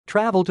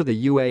Travel to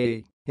the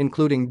UAE,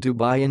 including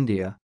Dubai,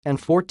 India, and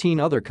 14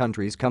 other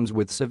countries comes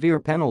with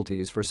severe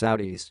penalties for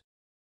Saudis.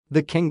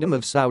 The Kingdom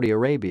of Saudi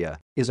Arabia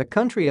is a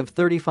country of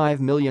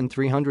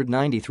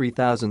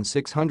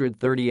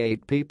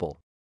 35,393,638 people.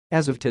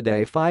 As of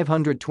today,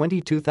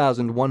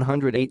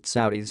 522,108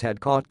 Saudis had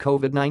caught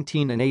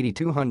COVID-19 and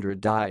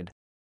 8,200 died.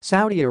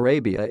 Saudi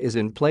Arabia is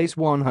in place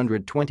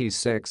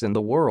 126 in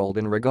the world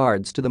in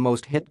regards to the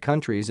most hit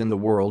countries in the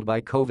world by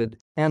COVID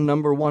and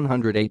number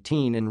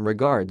 118 in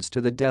regards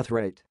to the death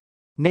rate.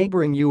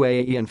 Neighboring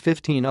UAE and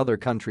 15 other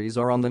countries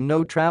are on the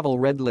no-travel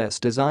red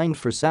list designed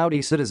for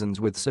Saudi citizens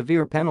with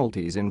severe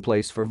penalties in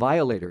place for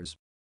violators.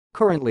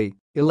 Currently,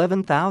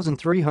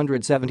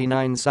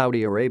 11,379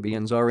 Saudi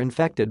Arabians are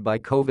infected by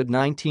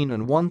COVID-19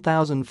 and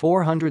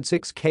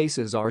 1,406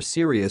 cases are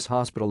serious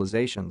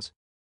hospitalizations.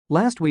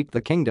 Last week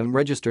the kingdom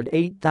registered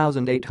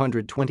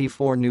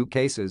 8,824 new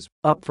cases,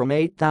 up from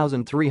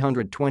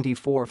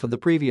 8,324 for the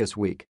previous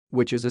week,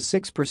 which is a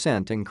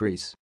 6%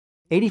 increase.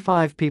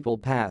 85 people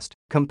passed,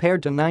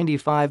 compared to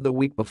 95 the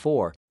week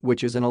before,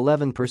 which is an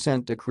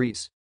 11%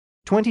 decrease.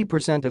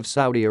 20% of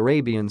Saudi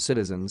Arabian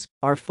citizens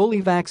are fully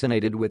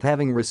vaccinated with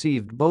having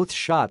received both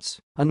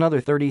shots,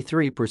 another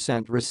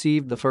 33%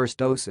 received the first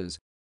doses.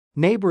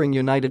 Neighboring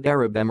United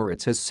Arab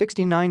Emirates has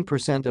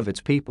 69% of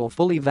its people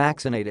fully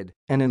vaccinated,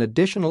 and an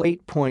additional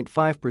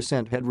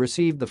 8.5% had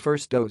received the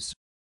first dose.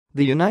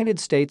 The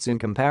United States, in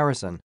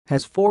comparison,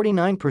 has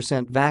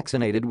 49%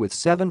 vaccinated with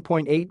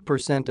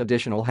 7.8%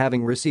 additional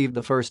having received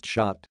the first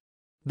shot.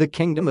 The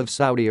Kingdom of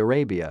Saudi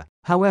Arabia,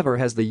 however,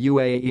 has the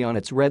UAE on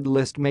its red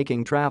list,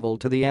 making travel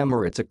to the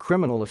Emirates a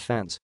criminal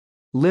offense.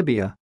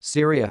 Libya,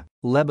 Syria,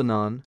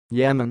 Lebanon,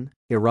 Yemen,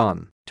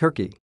 Iran,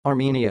 Turkey,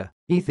 Armenia,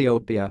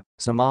 Ethiopia,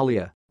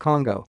 Somalia,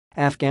 Congo,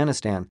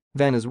 Afghanistan,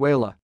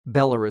 Venezuela,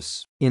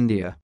 Belarus,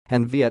 India,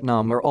 and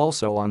Vietnam are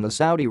also on the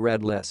Saudi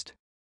red list.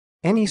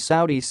 Any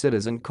Saudi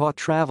citizen caught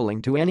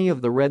traveling to any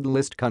of the red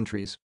list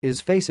countries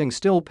is facing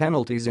still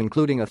penalties,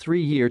 including a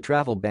 3-year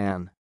travel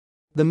ban.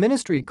 The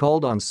ministry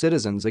called on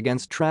citizens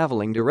against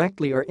traveling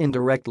directly or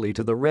indirectly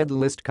to the red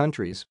list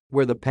countries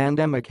where the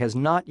pandemic has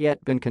not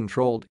yet been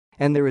controlled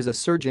and there is a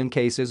surge in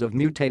cases of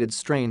mutated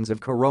strains of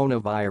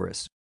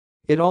coronavirus.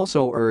 It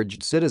also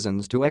urged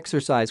citizens to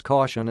exercise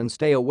caution and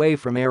stay away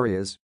from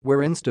areas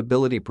where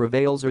instability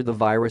prevails or the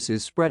virus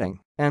is spreading,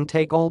 and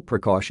take all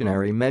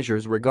precautionary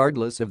measures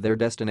regardless of their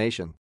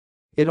destination.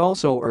 It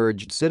also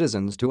urged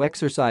citizens to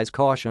exercise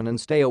caution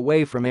and stay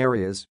away from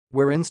areas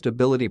where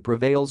instability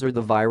prevails or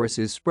the virus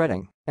is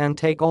spreading, and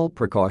take all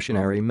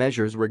precautionary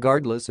measures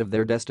regardless of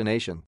their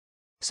destination.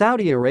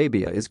 Saudi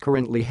Arabia is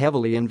currently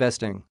heavily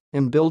investing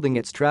in building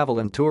its travel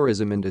and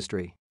tourism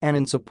industry and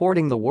in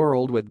supporting the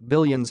world with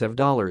billions of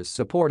dollars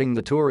supporting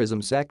the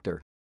tourism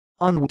sector.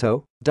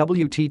 UNWTO,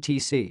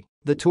 WTTC,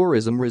 the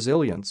Tourism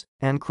Resilience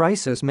and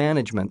Crisis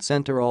Management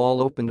Center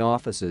all opened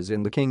offices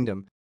in the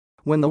kingdom.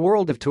 When the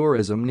world of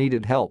tourism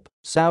needed help,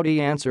 Saudi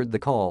answered the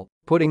call,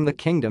 putting the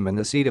kingdom in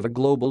the seat of a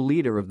global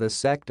leader of this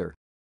sector.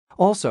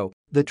 Also,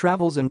 the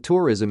travels and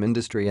tourism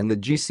industry and the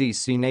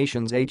GCC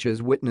nations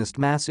has witnessed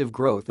massive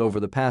growth over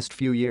the past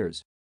few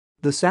years.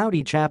 The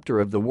Saudi chapter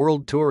of the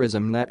World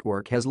Tourism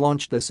Network has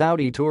launched the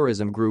Saudi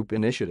Tourism Group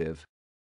Initiative,